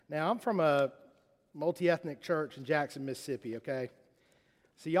Now, I'm from a multi-ethnic church in Jackson, Mississippi, okay?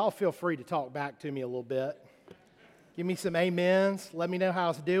 So y'all feel free to talk back to me a little bit. Give me some amens. Let me know how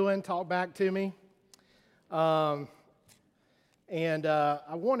it's doing. Talk back to me. I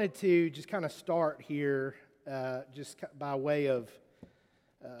wanted to just kind of start here just by way of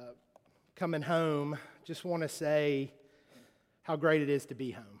coming home. Just want to say how great it is to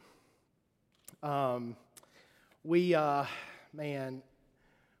be home.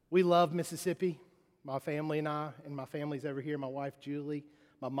 We love Mississippi, my family and I, and my family's over here, my wife Julie.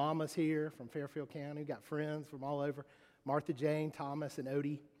 My mama's here from Fairfield County, got friends from all over, Martha Jane, Thomas, and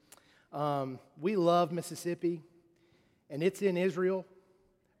Odie. We love Mississippi, and it's in Israel,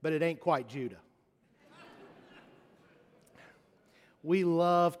 but it ain't quite Judah. We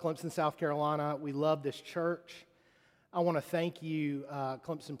love Clemson, South Carolina. We love this church. I want to thank you,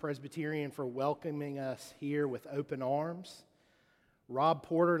 Clemson Presbyterian, for welcoming us here with open arms. Rob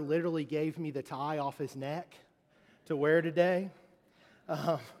Porter literally gave me the tie off his neck to wear today.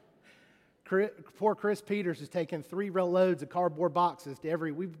 Poor Chris Peters has taken 3 loads of cardboard boxes to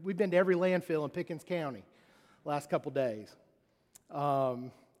we've been to every landfill in Pickens County last couple days. The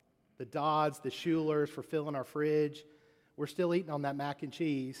Dodds, the Schulers for filling our fridge. We're still eating on that mac and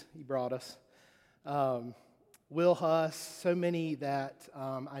cheese he brought us. Will Huss, so many that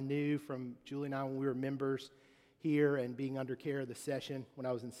I knew from Julie and I when we were members here and being under care of the session when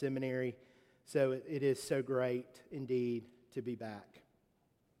I was in seminary. So it is so great indeed to be back.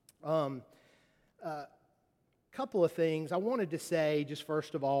 Couple of things I wanted to say, just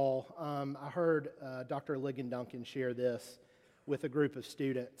first of all, I heard Dr. Ligon Duncan share this with a group of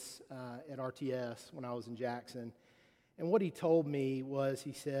students at RTS when I was in Jackson. And what he told me was,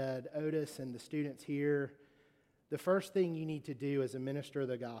 he said, Otis and the students here, the first thing you need to do is a minister of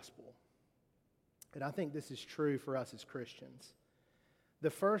the gospel. And I think this is true for us as Christians. The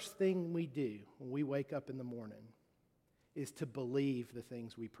first thing we do when we wake up in the morning is to believe the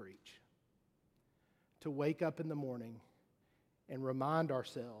things we preach. To wake up in the morning and remind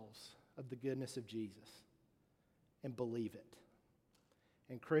ourselves of the goodness of Jesus and believe it.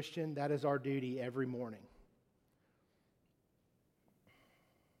 And Christian, that is our duty every morning.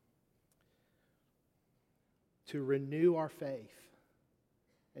 To renew our faith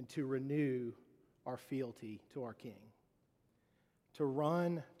and to renew our fealty to our King. To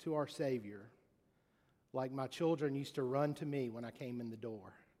run to our Savior like my children used to run to me when I came in the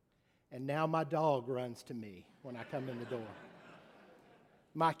door. And now my dog runs to me when I come in the door.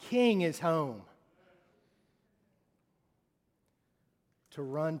 My King is home. To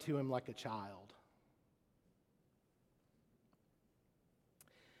run to him like a child.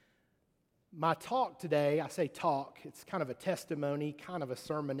 My talk today, I say talk, it's kind of a testimony, kind of a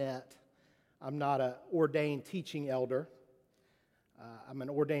sermonette. I'm not an ordained teaching elder. I'm an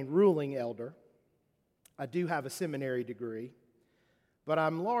ordained ruling elder. I do have a seminary degree, but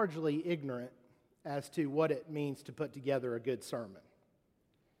I'm largely ignorant as to what it means to put together a good sermon.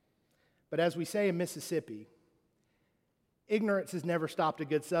 But as we say in Mississippi, ignorance has never stopped a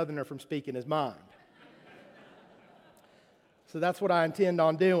good Southerner from speaking his mind. So that's what I intend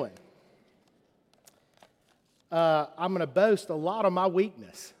on doing. I'm going to boast a lot of my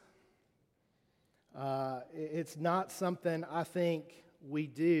weakness. It's not something I think we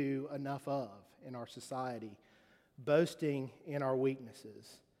do enough of in our society, boasting in our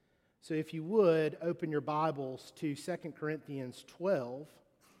weaknesses. So if you would, open your Bibles to 2 Corinthians 12.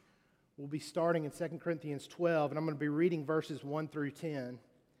 We'll be starting in 2 Corinthians 12, and I'm going to be reading verses 1 through 10,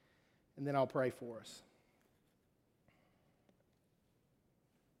 and then I'll pray for us.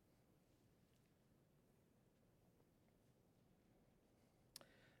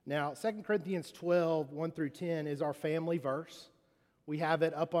 Now, 2 Corinthians 12, 1 through 10 is our family verse. We have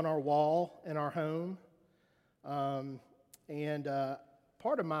it up on our wall in our home. Part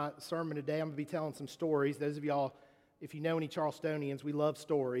of my sermon today, I'm going to be telling some stories. Those of y'all, if you know any Charlestonians, we love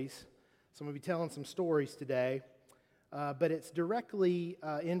stories. So I'm going to be telling some stories today. But it's directly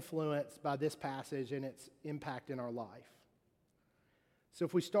influenced by this passage and its impact in our life. So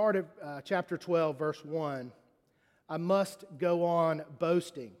if we start at chapter 12, verse 1, I must go on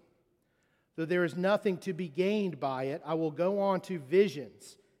boasting. Though there is nothing to be gained by it, I will go on to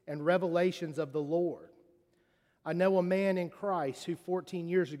visions and revelations of the Lord. I know a man in Christ who 14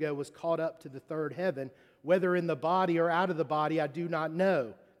 years ago was caught up to the third heaven. Whether in the body or out of the body, I do not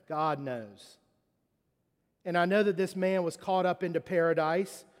know. God knows. And I know that this man was caught up into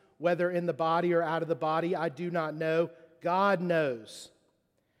paradise. Whether in the body or out of the body, I do not know. God knows.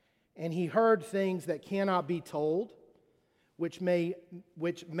 And he heard things that cannot be told, which man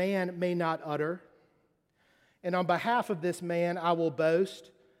may not utter. And on behalf of this man I will boast,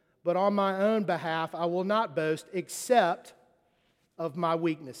 but on my own behalf I will not boast except of my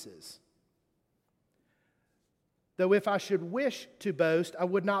weaknesses. Though if I should wish to boast, I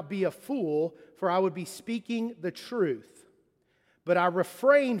would not be a fool, for I would be speaking the truth. But I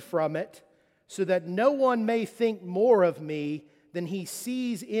refrain from it, so that no one may think more of me than he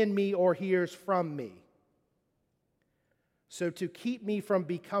sees in me or hears from me. So to keep me from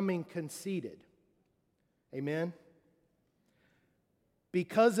becoming conceited. Amen?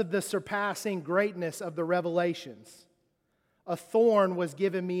 Because of the surpassing greatness of the revelations, a thorn was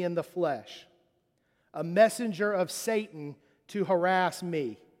given me in the flesh, a messenger of Satan to harass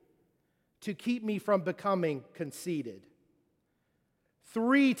me, to keep me from becoming conceited.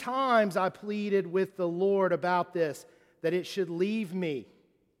 3 times I pleaded with the Lord about this, that it should leave me.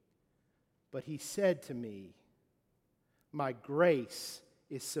 But he said to me, my grace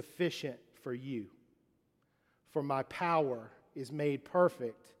is sufficient for you, for my power is made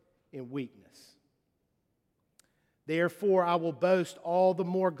perfect in weakness. Therefore, I will boast all the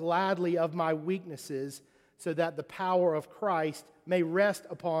more gladly of my weaknesses, so that the power of Christ may rest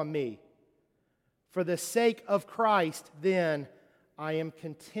upon me. For the sake of Christ, then, I am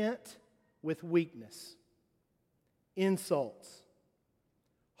content with weakness, insults,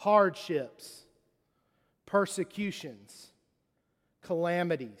 hardships, persecutions,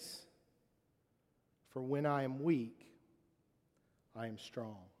 calamities. For when I am weak, I am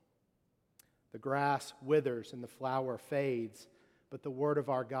strong. The grass withers and the flower fades, but the word of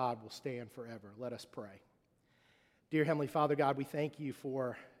our God will stand forever. Let us pray. Dear Heavenly Father, God, we thank you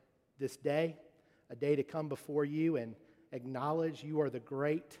for this day, a day to come before you and acknowledge you are the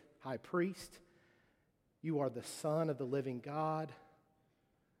great high priest. You are the Son of the living God.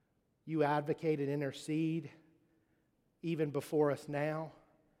 You advocate and intercede even before us now.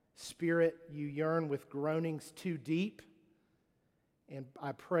 Spirit, you yearn with groanings too deep. And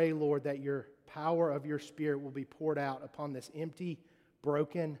I pray, Lord, that your power of your Spirit will be poured out upon this empty,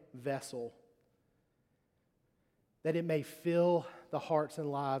 broken vessel, that it may fill the hearts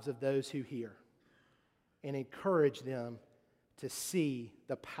and lives of those who hear and encourage them to see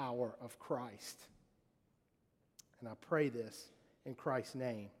the power of Christ. And I pray this in Christ's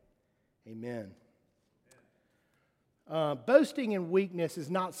name. Amen. Boasting in weakness is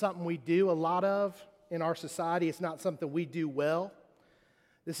not something we do a lot of in our society. It's not something we do well.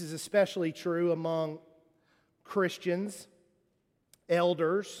 This is especially true among Christians,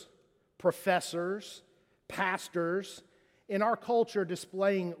 elders, professors, pastors. In our culture,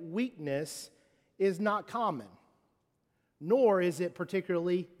 displaying weakness is not common, nor is it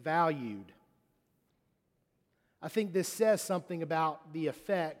particularly valued. I think this says something about the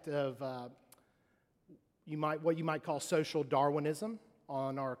effect of what you might call social Darwinism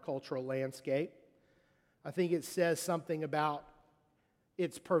on our cultural landscape. I think it says something about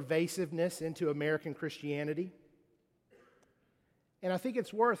its pervasiveness into American Christianity. And I think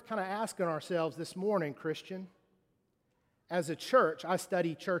it's worth kind of asking ourselves this morning, Christian, as a church, I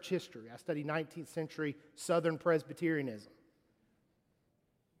study church history. I study 19th century Southern Presbyterianism.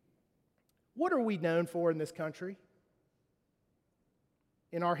 What are we known for in this country?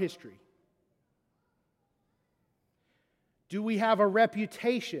 In our history? Do we have a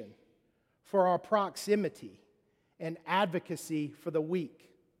reputation for our proximity and advocacy for the weak,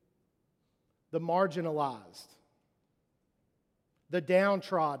 the marginalized, the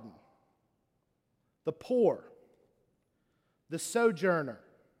downtrodden, the poor, the sojourner,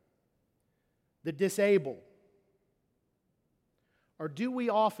 the disabled? Or do we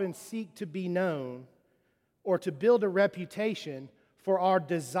often seek to be known or to build a reputation for our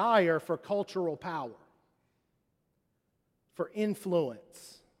desire for cultural power, for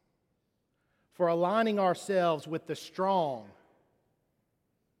influence, for aligning ourselves with the strong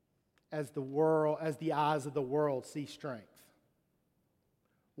as the eyes of the world see strength?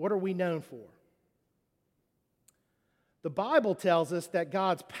 What are we known for? The Bible tells us that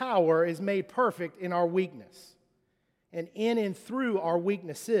God's power is made perfect in our weakness, and in and through our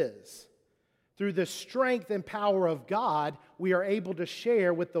weaknesses. Through the strength and power of God, we are able to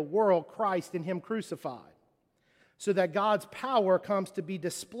share with the world Christ and Him crucified, so that God's power comes to be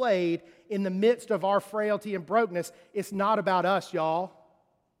displayed in the midst of our frailty and brokenness. It's not about us, y'all.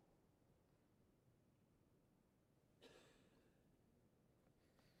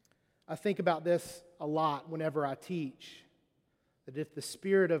 I think about this a lot whenever I teach, that if the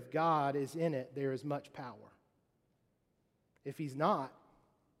Spirit of God is in it, there is much power. If He's not,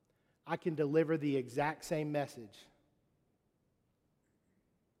 I can deliver the exact same message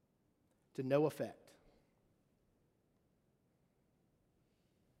to no effect.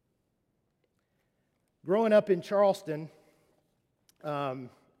 Growing up in Charleston,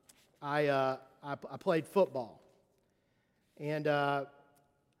 I played football. And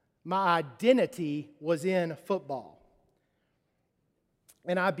my identity was in football.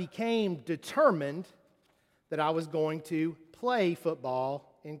 And I became determined that I was going to play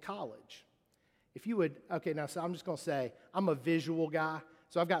football in college. If you would, okay, now so I'm just going to say, I'm a visual guy,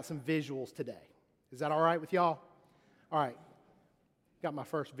 so I've got some visuals today. Is that all right with y'all? All right, got my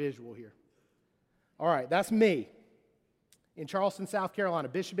first visual here. All right, that's me in Charleston, South Carolina,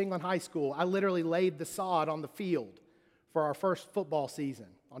 Bishop England High School. I literally laid the sod on the field for our first football season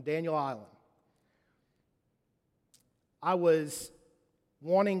on Daniel Island. I was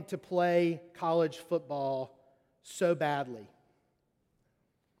wanting to play college football so badly.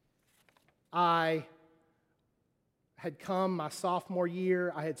 I had come my sophomore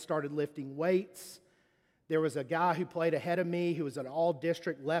year. I had started lifting weights. There was a guy who played ahead of me who was an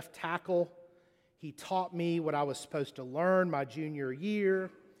all-district left tackle. He taught me what I was supposed to learn my junior year.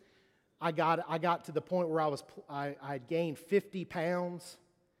 I got to the point where I had gained 50 pounds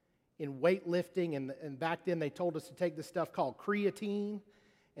in weightlifting, and back then they told us to take this stuff called creatine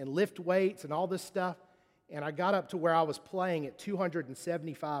and lift weights and all this stuff, and I got up to where I was playing at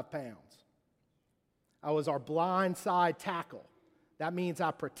 275 pounds. I was our blind side tackle. That means I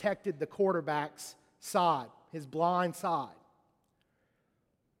protected the quarterback's side, his blind side.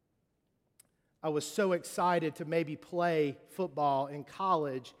 I was so excited to maybe play football in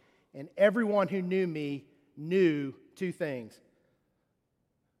college, and everyone who knew me knew two things: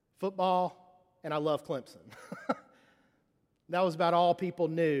 football, and I love Clemson. That was about all people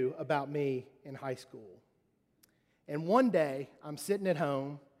knew about me in high school. And one day, I'm sitting at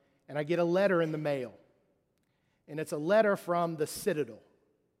home, and I get a letter in the mail. And it's a letter from the Citadel.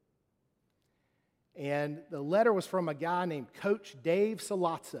 And the letter was from a guy named Coach Dave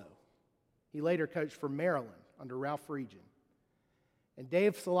Salazzo. He later coached for Maryland under Ralph Friedgen. And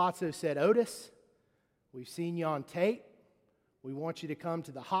Dave Salazzo said, "Otis, we've seen you on tape. We want you to come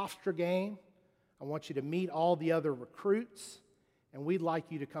to the Hofstra game. I want you to meet all the other recruits, and we'd like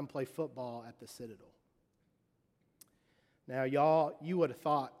you to come play football at the Citadel." Now, y'all, you would have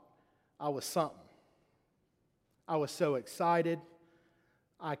thought I was something. I was so excited.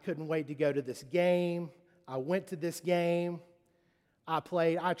 I couldn't wait to go to this game. I went to this game. I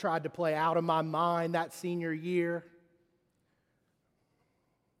tried to play out of my mind that senior year.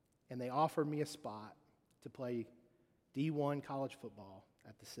 And they offered me a spot to play D1 college football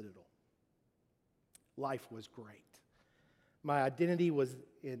at the Citadel. Life was great. My identity was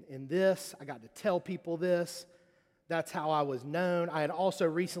in this. I got to tell people this. That's how I was known. I had also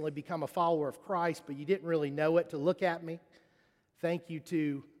recently become a follower of Christ, but you didn't really know it to look at me. Thank you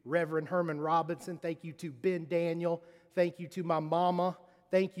to Reverend Herman Robinson. Thank you to Ben Daniel. Thank you to my mama.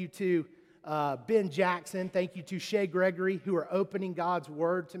 Thank you to Ben Jackson. Thank you to Shay Gregory, who are opening God's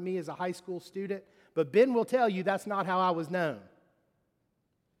Word to me as a high school student. But Ben will tell you that's not how I was known.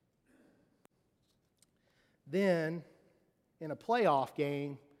 Then, in a playoff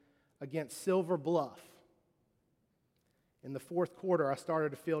game against Silver Bluff, in the fourth quarter, I started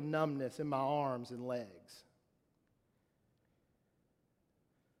to feel numbness in my arms and legs.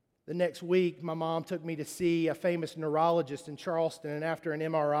 The next week, my mom took me to see a famous neurologist in Charleston, and after an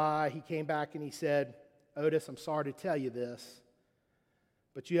MRI, he came back and he said, "Otis, I'm sorry to tell you this,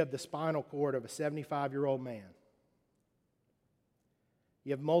 but you have the spinal cord of a 75-year-old man.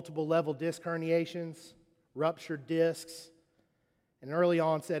 You have multiple level disc herniations, ruptured discs, and an early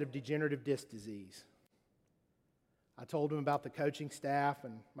onset of degenerative disc disease." I told him about the coaching staff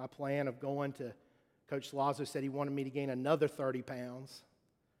and my plan of going to, Coach Salazzo said he wanted me to gain another 30 pounds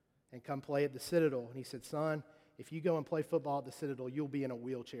and come play at the Citadel. And he said, "Son, if you go and play football at the Citadel, you'll be in a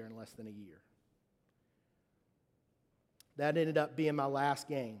wheelchair in less than a year." That ended up being my last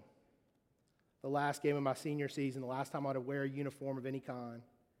game. The last game of my senior season, the last time I would wear a uniform of any kind.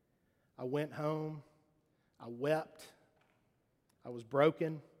 I went home. I wept. I was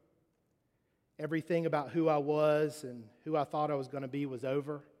broken. Everything about who I was and who I thought I was going to be was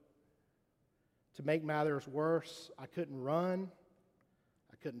over. To make matters worse, I couldn't run.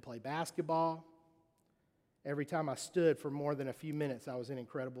 I couldn't play basketball. Every time I stood for more than a few minutes, I was in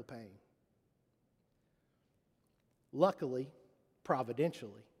incredible pain. Luckily,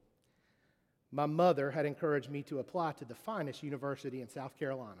 providentially, my mother had encouraged me to apply to the finest university in South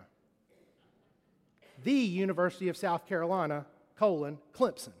Carolina. The University of South Carolina,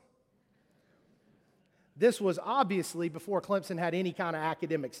 Clemson. This was obviously before Clemson had any kind of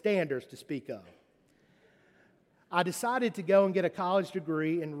academic standards to speak of. I decided to go and get a college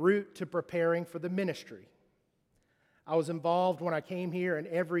degree en route to preparing for the ministry. I was involved when I came here in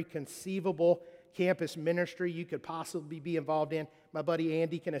every conceivable campus ministry you could possibly be involved in. My buddy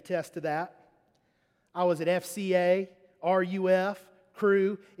Andy can attest to that. I was at FCA, RUF,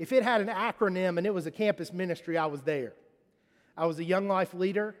 Crew. If it had an acronym and it was a campus ministry, I was there. I was a Young Life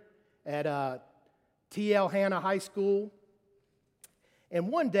leader at T.L. Hanna High School. And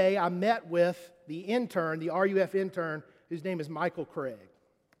one day I met with the intern, the RUF intern, whose name is Michael Craig.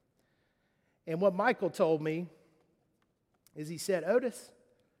 And what Michael told me is he said, Otis,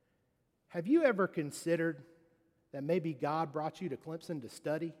 have you ever considered that maybe God brought you to Clemson to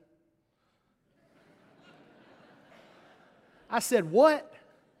study? I said, what?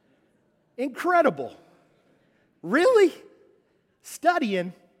 Incredible. Really?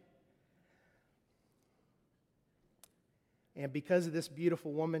 Studying? And because of this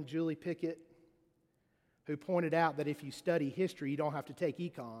beautiful woman, Julie Pickett, who pointed out that if you study history, you don't have to take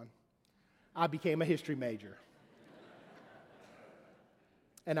econ, I became a history major.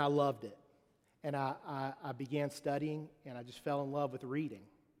 And I loved it. And I began studying, and I just fell in love with reading.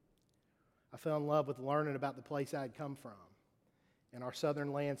 I fell in love with learning about the place I had come from, and our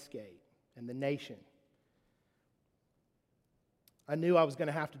southern landscape, and the nation. I knew I was going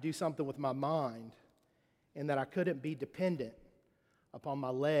to have to do something with my mind, and that I couldn't be dependent upon my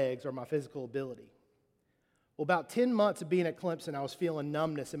legs or my physical ability. Well, about 10 months of being at Clemson, I was feeling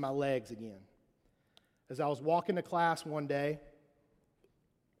numbness in my legs again. As I was walking to class one day,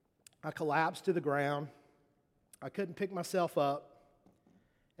 I collapsed to the ground. I couldn't pick myself up.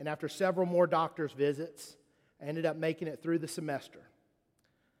 And after several more doctor's visits, I ended up making it through the semester.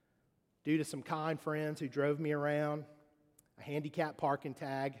 Due to some kind friends who drove me around, a handicap parking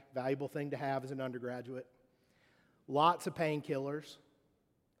tag, valuable thing to have as an undergraduate, lots of painkillers,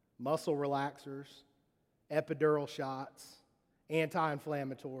 muscle relaxers, epidural shots,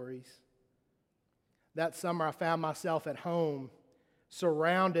 anti-inflammatories. That summer, I found myself at home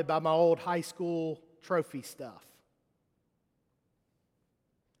surrounded by my old high school trophy stuff.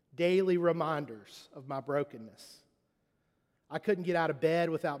 Daily reminders of my brokenness. I couldn't get out of bed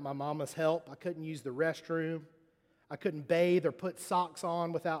without my mama's help. I couldn't use the restroom. I couldn't bathe or put socks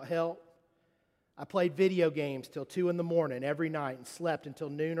on without help. I played video games till 2 a.m. every night and slept until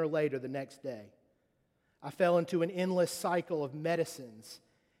noon or later the next day. I fell into an endless cycle of medicines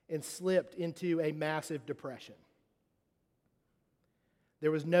and slipped into a massive depression. There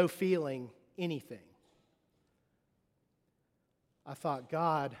was no feeling anything. I thought,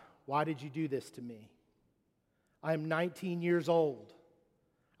 God, why did you do this to me? I am 19 years old.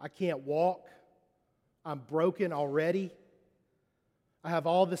 I can't walk. I'm broken already. I have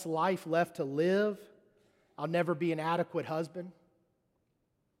all this life left to live. I'll never be an adequate husband.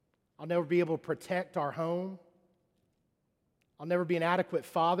 I'll never be able to protect our home. I'll never be an adequate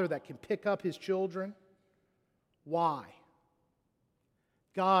father that can pick up his children. Why?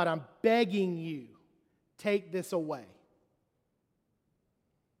 God, I'm begging you, take this away.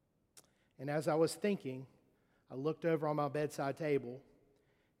 And as I was thinking, I looked over on my bedside table,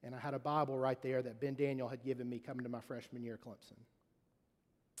 and I had a Bible right there that Ben Daniel had given me coming to my freshman year at Clemson.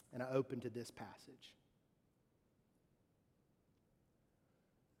 And I opened to this passage.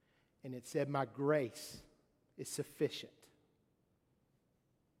 And it said, my grace is sufficient,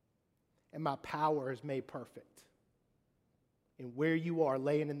 and my power is made perfect. And where you are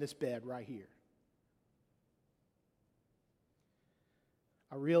laying in this bed right here.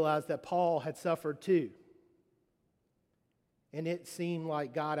 I realized that Paul had suffered too. And it seemed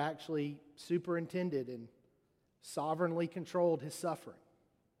like God actually superintended and sovereignly controlled his suffering.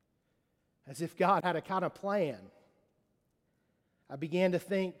 As if God had a kind of plan. I began to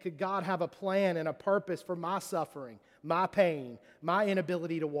think, could God have a plan and a purpose for my suffering, my pain, my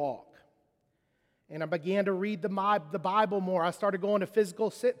inability to walk? And I began to read the Bible more. I started going to physical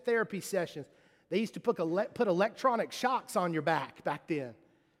therapy sessions. They used to put electronic shocks on your back then.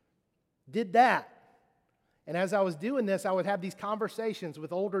 Did that. And as I was doing this, I would have these conversations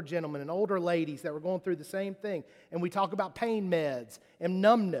with older gentlemen and older ladies that were going through the same thing. And we talk about pain meds and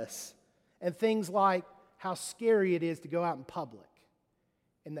numbness and things like how scary it is to go out in public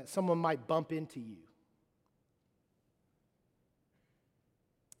and that someone might bump into you.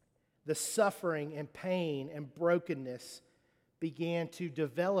 The suffering and pain and brokenness began to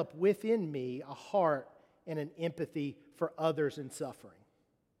develop within me a heart and an empathy for others in suffering.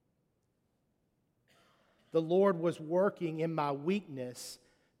 The Lord was working in my weakness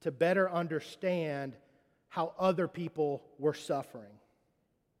to better understand how other people were suffering.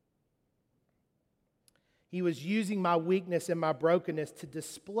 He was using my weakness and my brokenness to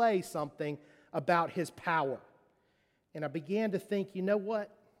display something about His power. And I began to think, you know what?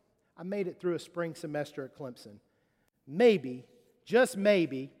 I made it through a spring semester at Clemson. Maybe, just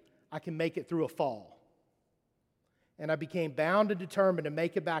maybe, I can make it through a fall. and I became bound and determined to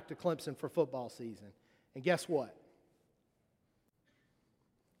make it back to Clemson for football season. And guess what?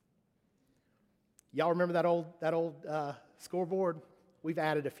 Y'all remember that old scoreboard? We've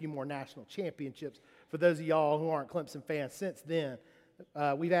added a few more national championships. For those of y'all who aren't Clemson fans since then,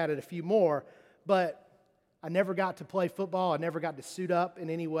 we've added a few more. But I never got to play football. I never got to suit up in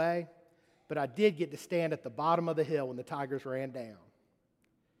any way. But I did get to stand at the bottom of the hill when the Tigers ran down.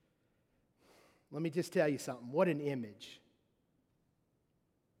 Let me just tell you something. What an image.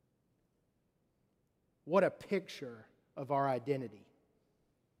 What a picture of our identity.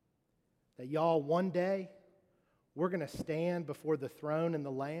 That y'all, one day, we're going to stand before the throne and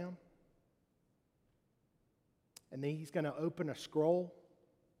the Lamb. And then He's going to open a scroll.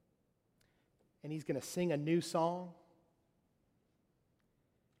 And He's going to sing a new song.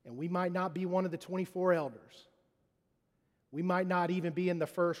 And we might not be one of the 24 elders. We might not even be in the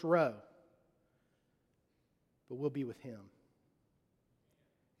first row. But we'll be with Him.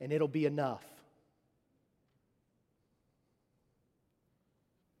 And it'll be enough.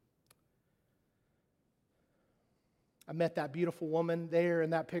 I met that beautiful woman there in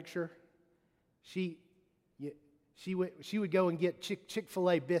that picture. She would go and get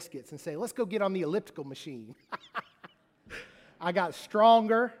Chick-fil-A biscuits and say, let's go get on the elliptical machine. I got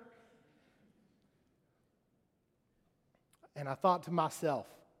stronger. And I thought to myself,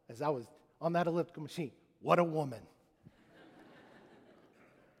 as I was on that elliptical machine, what a woman.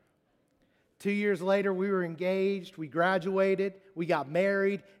 2 years later, we were engaged, we graduated, we got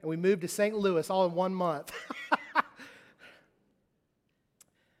married, and we moved to St. Louis all in 1 month.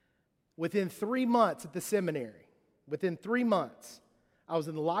 Within 3 months at the seminary, within 3 months, I was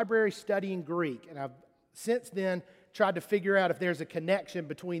in the library studying Greek, and I've since then tried to figure out if there's a connection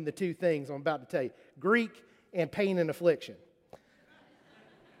between the two things I'm about to tell you, Greek and pain and affliction.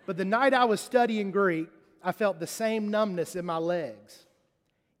 But the night I was studying Greek, I felt the same numbness in my legs.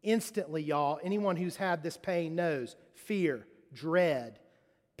 Instantly, y'all, anyone who's had this pain knows, fear, dread,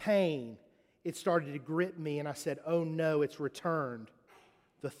 pain, it started to grip me, and I said, oh no, it's returned.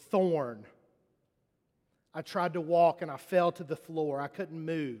 The thorn. I tried to walk and I fell to the floor. I couldn't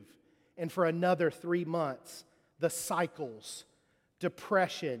move. And for another 3 months, the cycles,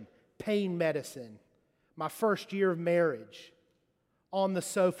 depression, pain medicine, my first year of marriage, on the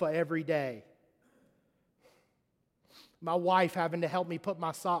sofa every day. My wife having to help me put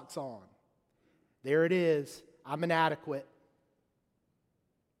my socks on. There it is. I'm inadequate.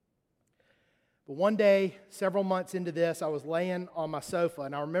 But one day, several months into this, I was laying on my sofa,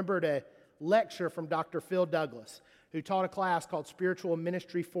 and I remembered a lecture from Dr. Phil Douglas, who taught a class called Spiritual and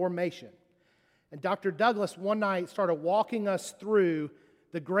Ministry Formation. And Dr. Douglas one night started walking us through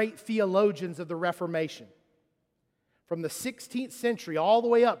the great theologians of the Reformation. From the 16th century all the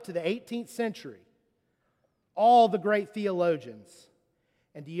way up to the 18th century, all the great theologians.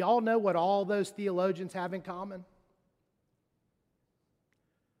 And do y'all know what all those theologians have in common?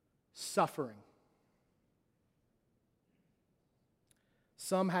 Suffering.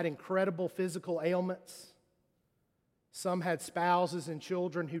 Some had incredible physical ailments. Some had spouses and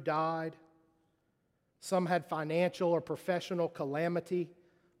children who died. Some had financial or professional calamity.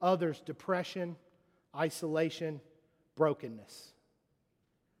 Others, depression, isolation, brokenness.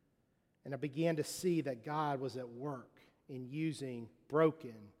 And I began to see that God was at work in using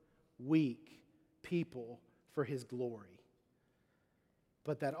broken, weak people for His glory.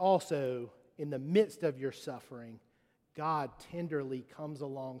 But that also, in the midst of your suffering, God tenderly comes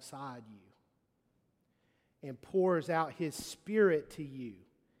alongside you and pours out His Spirit to you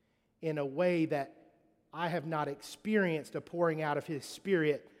in a way that I have not experienced a pouring out of His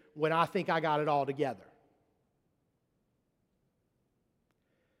Spirit when I think I got it all together.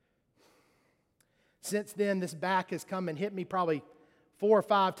 Since then, this back has come and hit me probably 4 or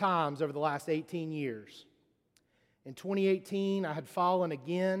 5 times over the last 18 years. In 2018, I had fallen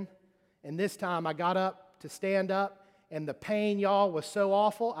again, and this time I got up to stand up, and the pain, y'all, was so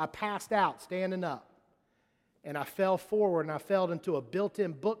awful, I passed out standing up. And I fell forward, and I fell into a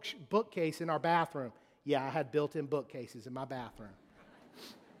built-in bookcase in our bathroom. Yeah, I had built-in bookcases in my bathroom.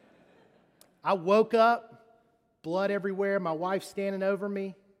 I woke up, blood everywhere, my wife standing over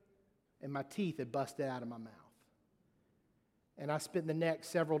me, and my teeth had busted out of my mouth. And I spent the next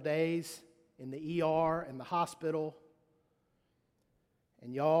several days in the ER and the hospital.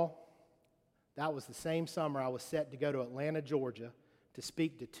 And y'all, that was the same summer I was set to go to Atlanta, Georgia, to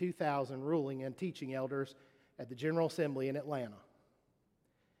speak to 2,000 ruling and teaching elders at the General Assembly in Atlanta.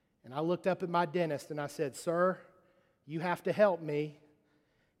 And I looked up at my dentist and I said, sir, you have to help me.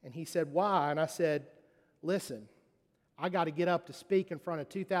 And he said, why? And I said, listen, I got to get up to speak in front of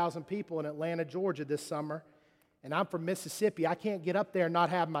 2,000 people in Atlanta, Georgia this summer, And I'm from Mississippi. I can't get up there and not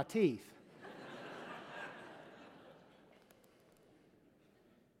have my teeth.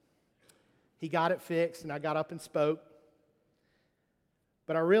 He got it fixed, and I got up and spoke.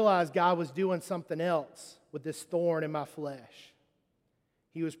 But I realized God was doing something else with this thorn in my flesh.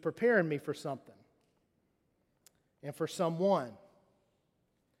 He was preparing me for something and for someone.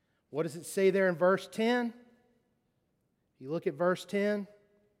 What does it say there in verse 10? You look at verse 10.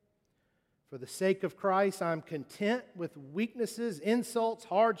 For the sake of Christ, I am content with weaknesses, insults,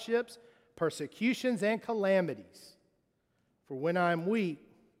 hardships, persecutions, and calamities. For when I am weak,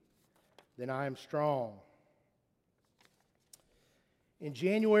 then I am strong. In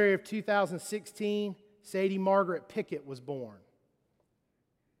January of 2016, Sadie Margaret Pickett was born.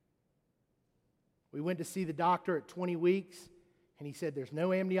 We went to see the doctor at 20 weeks, and he said there's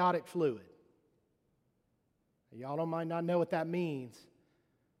no amniotic fluid. Y'all don't might not know what that means,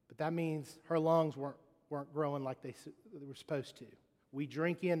 but that means her lungs weren't growing like they were supposed to. We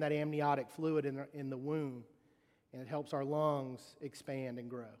drink in that amniotic fluid in the womb, and it helps our lungs expand and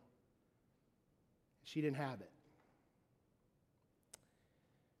grow. She didn't have it.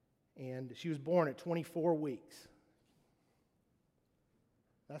 And she was born at 24 weeks.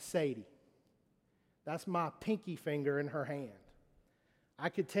 That's Sadie. That's my pinky finger in her hand. I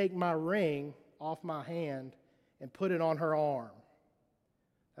could take my ring off my hand and put it on her arm.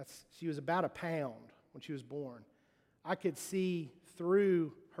 She was about a pound when she was born. I could see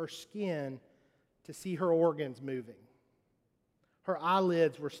through her skin to see her organs moving. Her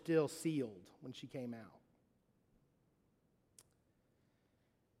eyelids were still sealed when she came out.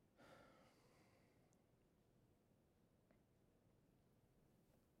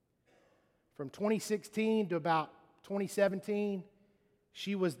 From 2016 to about 2017,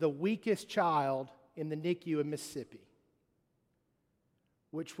 she was the weakest child in the NICU in Mississippi,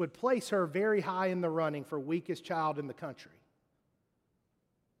 which would place her very high in the running for weakest child in the country.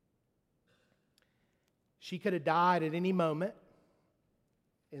 She could have died at any moment.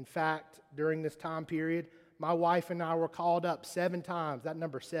 In fact, during this time period, my wife and I were called up 7 times. That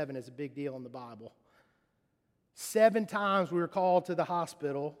number 7 is a big deal in the Bible. 7 times we were called to the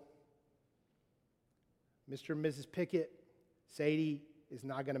hospital. Mr. and Mrs. Pickett, Sadie is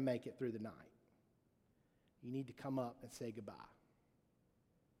not going to make it through the night. You need to come up and say goodbye.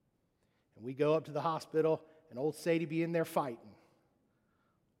 And we go up to the hospital, and old Sadie be in there fighting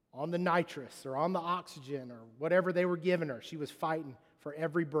on the nitrous or on the oxygen or whatever they were giving her. She was fighting for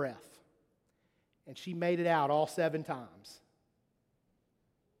every breath. And she made it out all 7 times.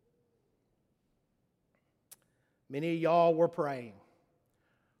 Many of y'all were praying.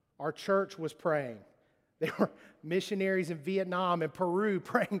 Our church was praying. There were missionaries in Vietnam and Peru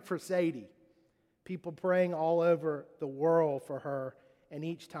praying for Sadie. People praying all over the world for her, and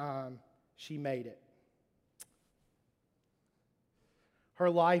each time she made it.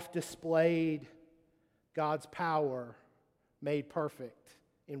 Her life displayed God's power made perfect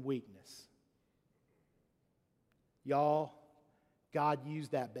in weakness. Y'all, God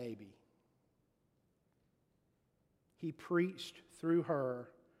used that baby. He preached through her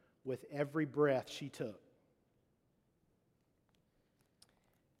with every breath she took.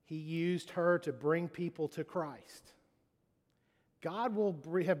 He used her to bring people to Christ. God will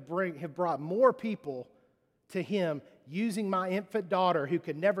have brought more people to Him using my infant daughter who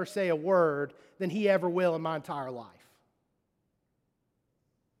could never say a word than He ever will in my entire life.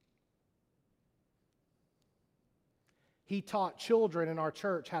 He taught children in our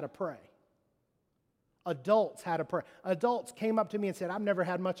church how to pray. Adults how to pray. Adults came up to me and said, I've never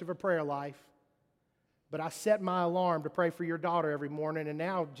had much of a prayer life, but I set my alarm to pray for your daughter every morning, and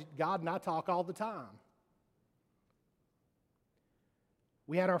now God and I talk all the time.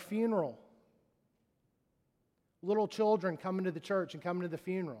 We had our funeral. Little children coming to the church and coming to the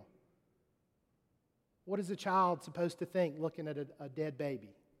funeral. What is a child supposed to think looking at a dead baby?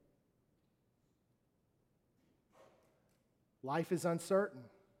 Life is uncertain.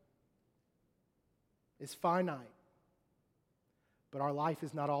 It's finite. But our life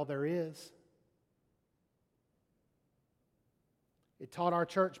is not all there is. It taught our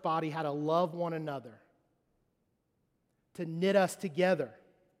church body how to love one another, to knit us together.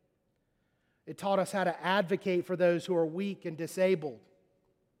 It taught us how to advocate for those who are weak and disabled.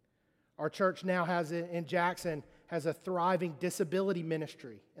 Our church now in Jackson has a thriving disability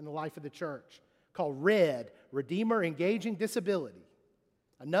ministry in the life of the church called RED, Redeemer Engaging Disability.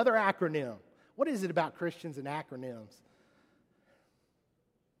 Another acronym. What is it about Christians and acronyms?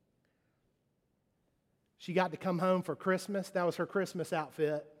 She got to come home for Christmas. That was her Christmas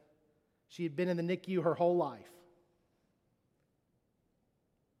outfit. She had been in the NICU her whole life.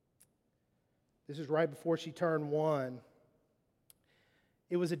 This is right before she turned 1.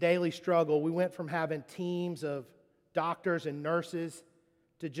 It was a daily struggle. We went from having teams of doctors and nurses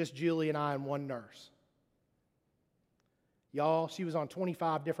to just Julie and I and one nurse. Y'all, she was on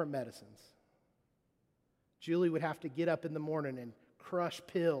 25 different medicines. Julie would have to get up in the morning and crush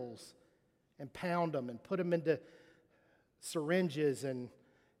pills and pound them and put them into syringes, and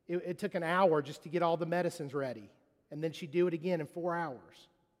it took an hour just to get all the medicines ready. And then she'd do it again in 4 hours.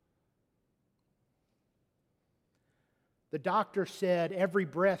 The doctor said every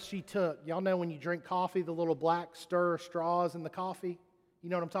breath she took, y'all know when you drink coffee, the little black stir straws in the coffee? You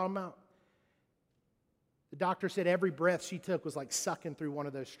know what I'm talking about? The doctor said every breath she took was like sucking through one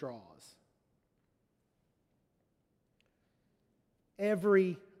of those straws.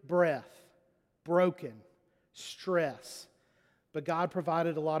 Every breath, broken, stress. But God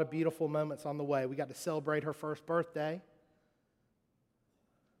provided a lot of beautiful moments on the way. We got to celebrate her first birthday.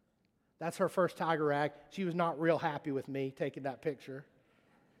 That's her first tiger rag. She was not real happy with me taking that picture.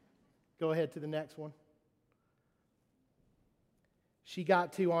 Go ahead to the next one. She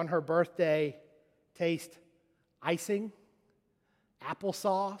got to, on her birthday, taste icing,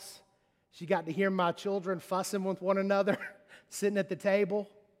 applesauce. She got to hear my children fussing with one another, sitting at the table.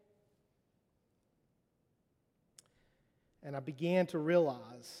 And I began to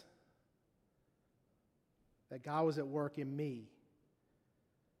realize that God was at work in me,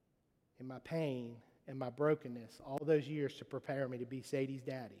 in my pain and my brokenness, all those years to prepare me to be Sadie's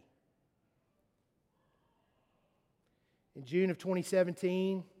daddy. In June of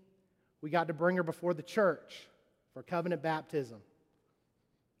 2017, we got to bring her before the church for covenant baptism.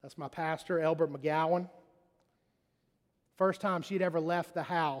 That's my pastor, Elbert McGowan. First time she'd ever left the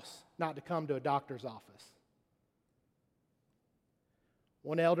house not to come to a doctor's office.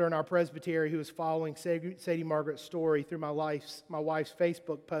 One elder in our presbytery who was following Sadie Margaret's story through my wife's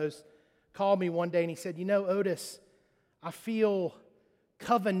Facebook post called me one day and he said, "You know, Otis, I feel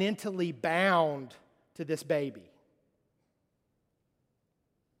covenantally bound to this baby."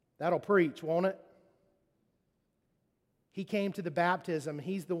 That'll preach, won't it? He came to the baptism.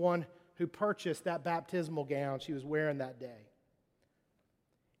 He's the one who purchased that baptismal gown she was wearing that day.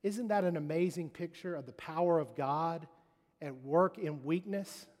 Isn't that an amazing picture of the power of God at work in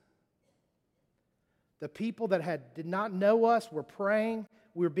weakness? The people that did not know us were praying.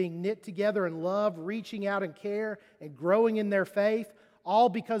 We were being knit together in love, reaching out in care, and growing in their faith, all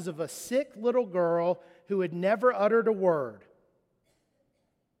because of a sick little girl who had never uttered a word.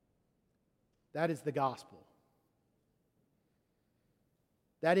 That is the gospel.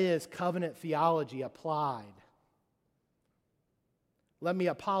 That is covenant theology applied. Let me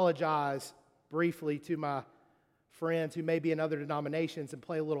apologize briefly to my friends who may be in other denominations and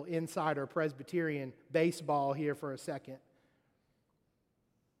play a little insider Presbyterian baseball here for a second.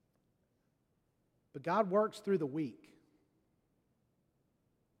 But God works through the weak.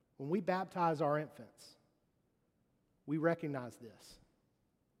 When we baptize our infants, we recognize this,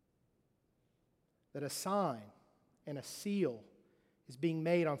 that a sign and a seal is being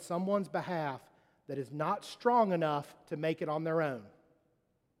made on someone's behalf that is not strong enough to make it on their own.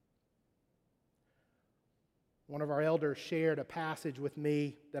 One of our elders shared a passage with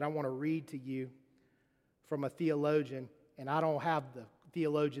me that I want to read to you from a theologian, and I don't have the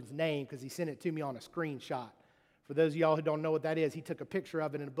theologian's name because he sent it to me on a screenshot. For those of y'all who don't know what that is, he took a picture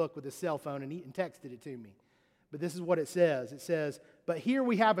of it in a book with his cell phone and texted it to me. But this is what it says. It says, "But here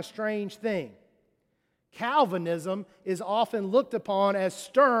we have a strange thing. Calvinism is often looked upon as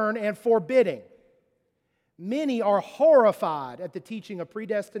stern and forbidding. Many are horrified at the teaching of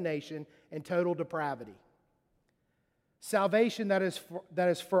predestination and total depravity. Salvation that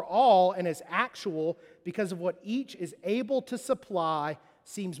is for all and is actual because of what each is able to supply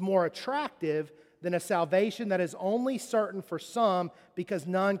seems more attractive than a salvation that is only certain for some because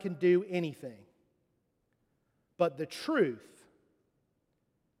none can do anything. But the truth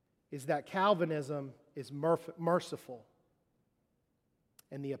is that Calvinism is merciful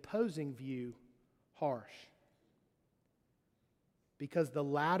and the opposing view harsh. Because the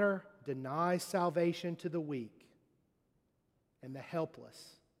latter denies salvation to the weak and the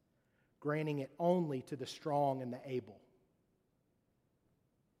helpless, granting it only to the strong and the able.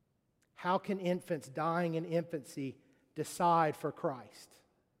 How can infants dying in infancy decide for Christ?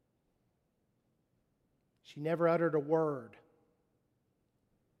 She never uttered a word.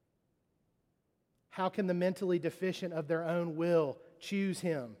 How can the mentally deficient of their own will choose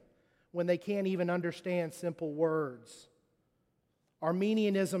Him when they can't even understand simple words?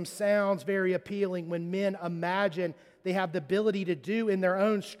 Arminianism sounds very appealing when men imagine they have the ability to do in their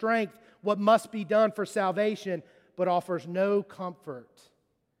own strength what must be done for salvation, but offers no comfort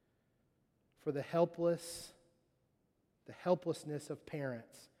for the helplessness of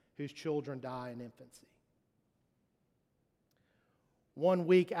parents whose children die in infancy. 1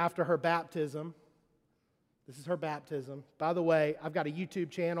 week after her baptism, this is her baptism. By the way, I've got a YouTube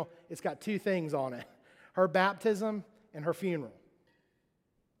channel. It's got 2 things on it: her baptism and her funeral.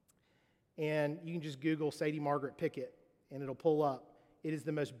 And you can just Google Sadie Margaret Pickett, and it'll pull up. It is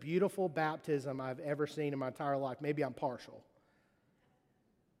the most beautiful baptism I've ever seen in my entire life. Maybe I'm partial.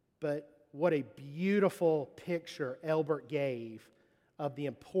 But what a beautiful picture Elbert gave of the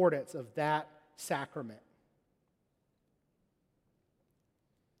importance of that sacrament.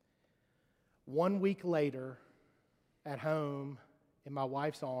 1 week later, at home, in my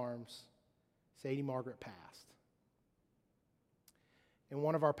wife's arms, Sadie Margaret passed. And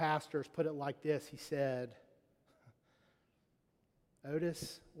one of our pastors put it like this. He said,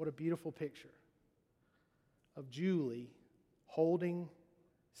 "Otis, what a beautiful picture of Julie holding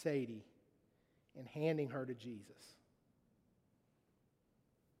Sadie and handing her to Jesus."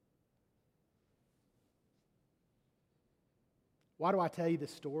 Why do I tell you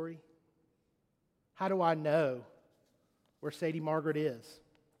this story? How do I know where Sadie Margaret is?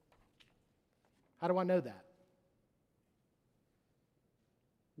 How do I know that?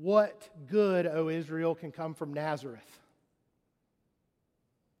 What good, O Israel, can come from Nazareth?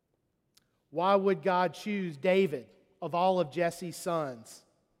 Why would God choose David of all of Jesse's sons?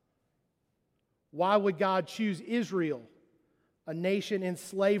 Why would God choose Israel, a nation in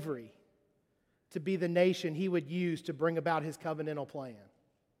slavery, to be the nation He would use to bring about His covenantal plan?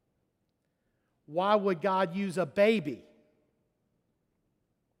 Why would God use a baby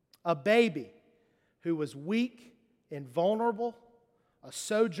who was weak and vulnerable, a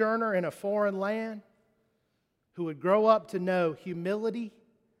sojourner in a foreign land, who would grow up to know humility,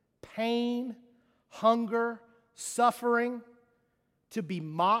 pain, hunger, suffering, to be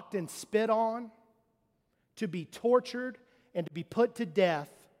mocked and spit on, to be tortured, and to be put to death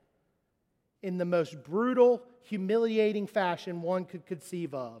in the most brutal, humiliating fashion one could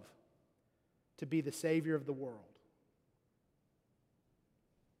conceive of, to be the Savior of the world?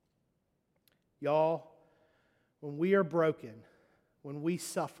 Y'all, when we are broken, when we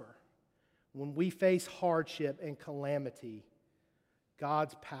suffer, when we face hardship and calamity,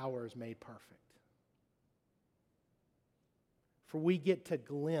 God's power is made perfect. For we get to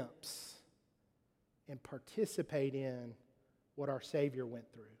glimpse and participate in what our Savior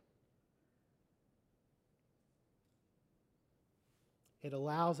went through. It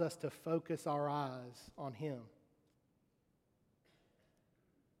allows us to focus our eyes on Him.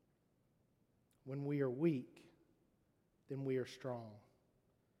 When we are weak, then we are strong.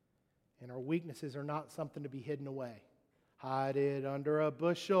 And our weaknesses are not something to be hidden away. Hide it under a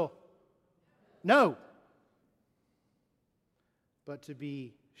bushel. No. But to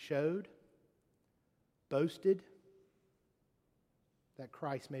be showed, boasted, that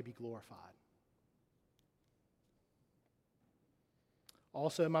Christ may be glorified.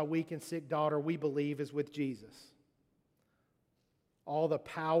 Also, my weak and sick daughter, we believe, is with Jesus. All the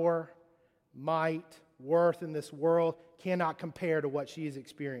power, might, worth in this world cannot compare to what she is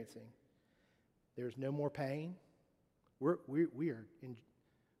experiencing. There's no more pain. We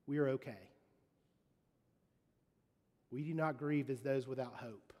are okay. We do not grieve as those without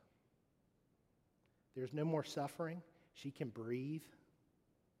hope. There's no more suffering. She can breathe.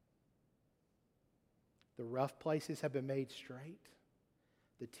 The rough places have been made straight.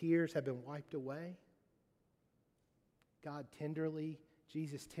 The tears have been wiped away.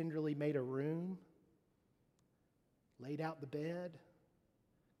 Jesus tenderly made a room, laid out the bed.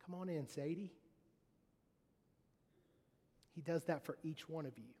 Come on in, Sadie. He does that for each one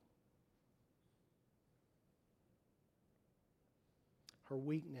of you. Her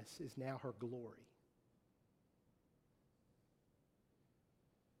weakness is now her glory.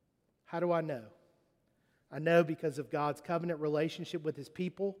 How do I know? I know because of God's covenant relationship with His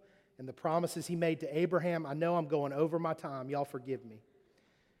people and the promises He made to Abraham. I know I'm going over my time. Y'all forgive me.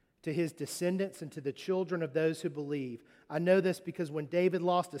 To His descendants and to the children of those who believe. I know this because when David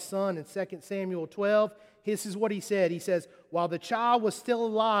lost a son in 2 Samuel 12, this is what he said. He says, "While the child was still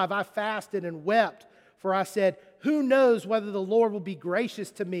alive, I fasted and wept, for I said, who knows whether the Lord will be gracious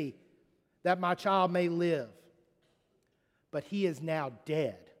to me that my child may live? But he is now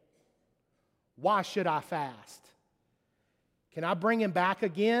dead. Why should I fast? Can I bring him back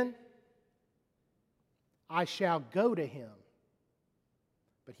again? I shall go to him,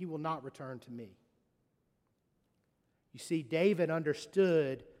 but he will not return to me." You see, David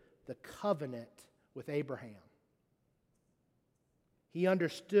understood the covenant with Abraham. He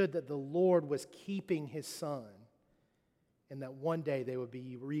understood that the Lord was keeping his son, and that one day they would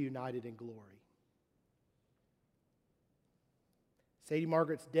be reunited in glory. Sadie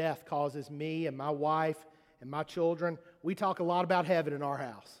Margaret's death causes me and my wife and my children, we talk a lot about heaven in our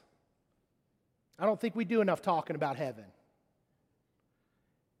house. I don't think we do enough talking about heaven.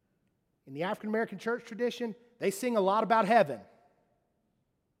 In the African American church tradition, they sing a lot about heaven.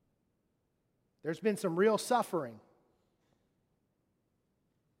 There's been some real suffering.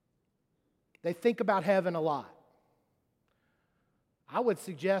 They think about heaven a lot. I would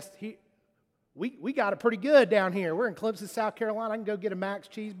suggest we got it pretty good down here. We're in Clemson, South Carolina. I can go get a Max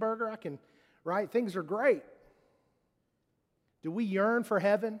cheeseburger. Right? Things are great. Do we yearn for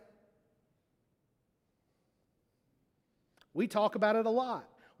heaven? We talk about it a lot.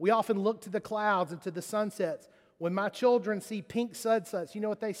 We often look to the clouds and to the sunsets. When my children see pink sunsets, you know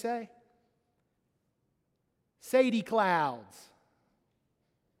what they say? Sadie clouds.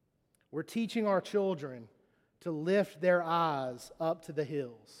 We're teaching our children to lift their eyes up to the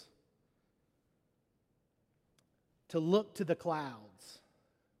hills, to look to the clouds,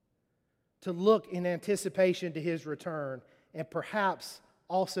 to look in anticipation to His return, and perhaps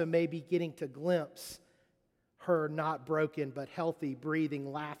also maybe getting to glimpse her not broken but healthy,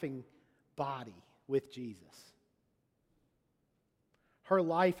 breathing, laughing body with Jesus. Her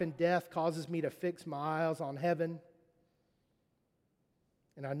life and death causes me to fix my eyes on heaven,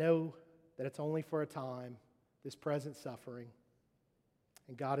 and I know that it's only for a time, this present suffering,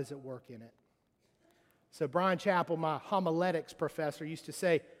 and God is at work in it. So Brian Chappell, my homiletics professor, used to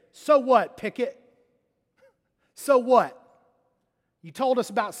say, "So what, Pickett? So what? You told us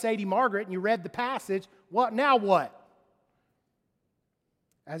about Sadie Margaret and you read the passage. What now what?"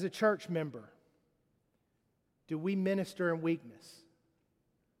 As a church member, do we minister in weakness?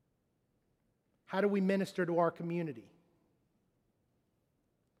 How do we minister to our community?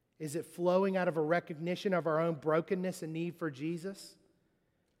 Is it flowing out of a recognition of our own brokenness and need for Jesus?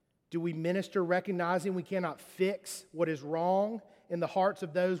 Do we minister recognizing we cannot fix what is wrong in the hearts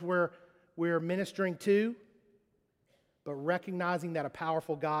of those we're ministering to, but recognizing that a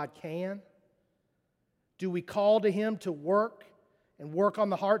powerful God can? Do we call to Him to work and work on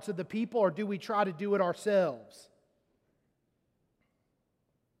the hearts of the people, or do we try to do it ourselves?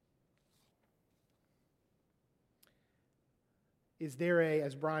 Is there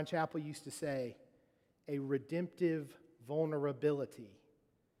as Brian Chappell used to say, a redemptive vulnerability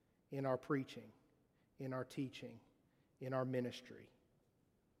in our preaching, in our teaching, in our ministry?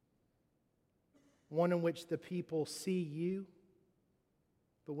 One in which the people see you,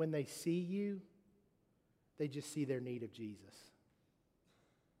 but when they see you, they just see their need of Jesus.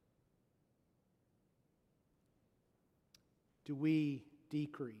 Do we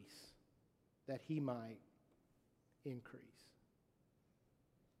decrease that He might increase?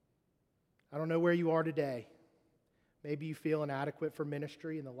 I don't know where you are today. Maybe you feel inadequate for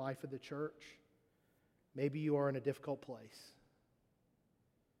ministry in the life of the church. Maybe you are in a difficult place.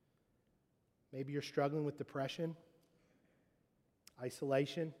 Maybe you're struggling with depression,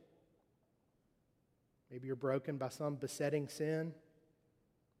 isolation. Maybe you're broken by some besetting sin, and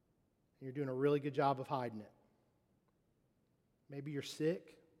you're doing a really good job of hiding it. Maybe you're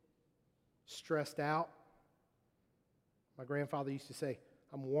sick, stressed out. My grandfather used to say,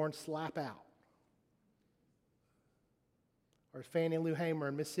 "I'm worn slap out." Or Fannie Lou Hamer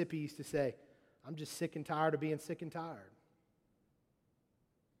in Mississippi used to say, "I'm just sick and tired of being sick and tired."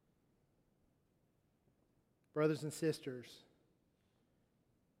 Brothers and sisters,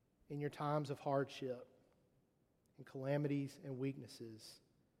 in your times of hardship and calamities and weaknesses,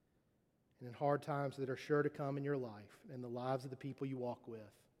 and in hard times that are sure to come in your life and the lives of the people you walk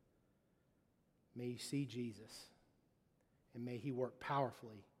with, may you see Jesus, and may He work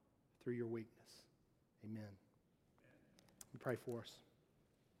powerfully through your weakness. Amen. Let me pray for us.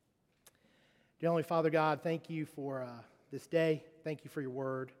 Dear Heavenly Father God, thank you for this day. Thank you for your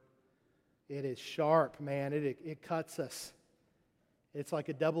word. It is sharp, man. It cuts us. It's like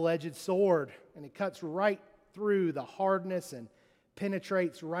a double-edged sword, and it cuts right through the hardness and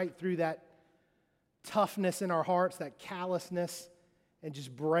penetrates right through that toughness in our hearts, that callousness, and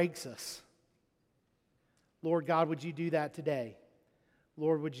just breaks us. Lord God, would you do that today?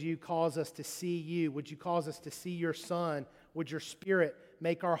 Lord, would you cause us to see you? Would you cause us to see your Son? Would your Spirit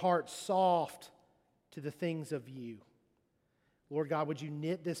make our hearts soft to the things of you? Lord God, would you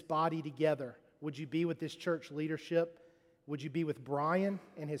knit this body together? Would you be with this church leadership? Would you be with Brian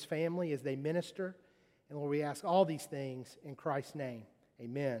and his family as they minister? And Lord, we ask all these things in Christ's name.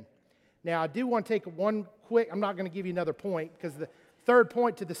 Amen. Now, I do want to take one quick, I'm not going to give you another point because the third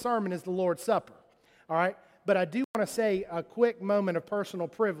point to the sermon is the Lord's Supper. All right? But I do want to say a quick moment of personal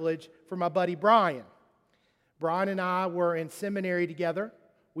privilege for my buddy Brian. Brian and I were in seminary together.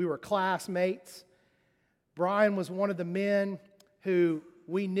 We were classmates. Brian was one of the men who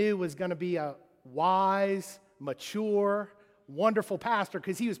we knew was going to be a wise, mature, wonderful pastor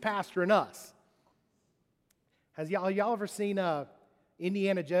because he was pastoring us. Has y'all ever seen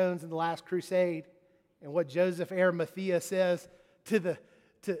Indiana Jones and the Last Crusade and what Joseph Arimathea says to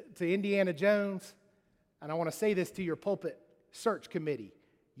Indiana Jones? And I want to say this to your pulpit search committee.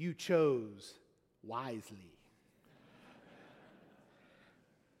 You chose wisely.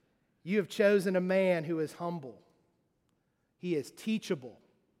 You have chosen a man who is humble. He is teachable.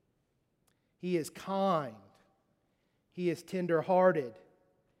 He is kind. He is tender-hearted.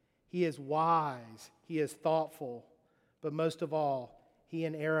 He is wise. He is thoughtful. But most of all, he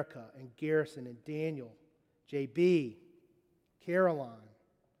and Erica and Garrison and Daniel, JB, Caroline,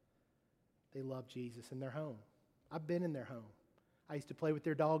 they love Jesus in their home. I've been in their home. I used to play with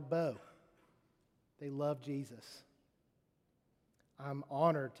their dog, Bo. They love Jesus. I'm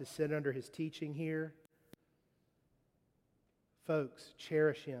honored to sit under his teaching here. Folks,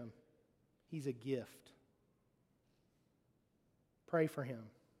 cherish him. He's a gift. Pray for him.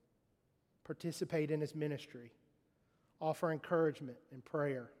 Participate in his ministry. Offer encouragement and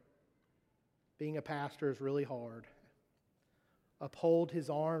prayer. Being a pastor is really hard. Uphold his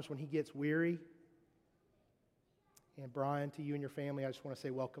arms when he gets weary. And Brian, to you and your family, I just want to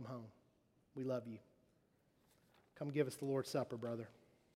say welcome home. We love you. Come give us the Lord's Supper, brother.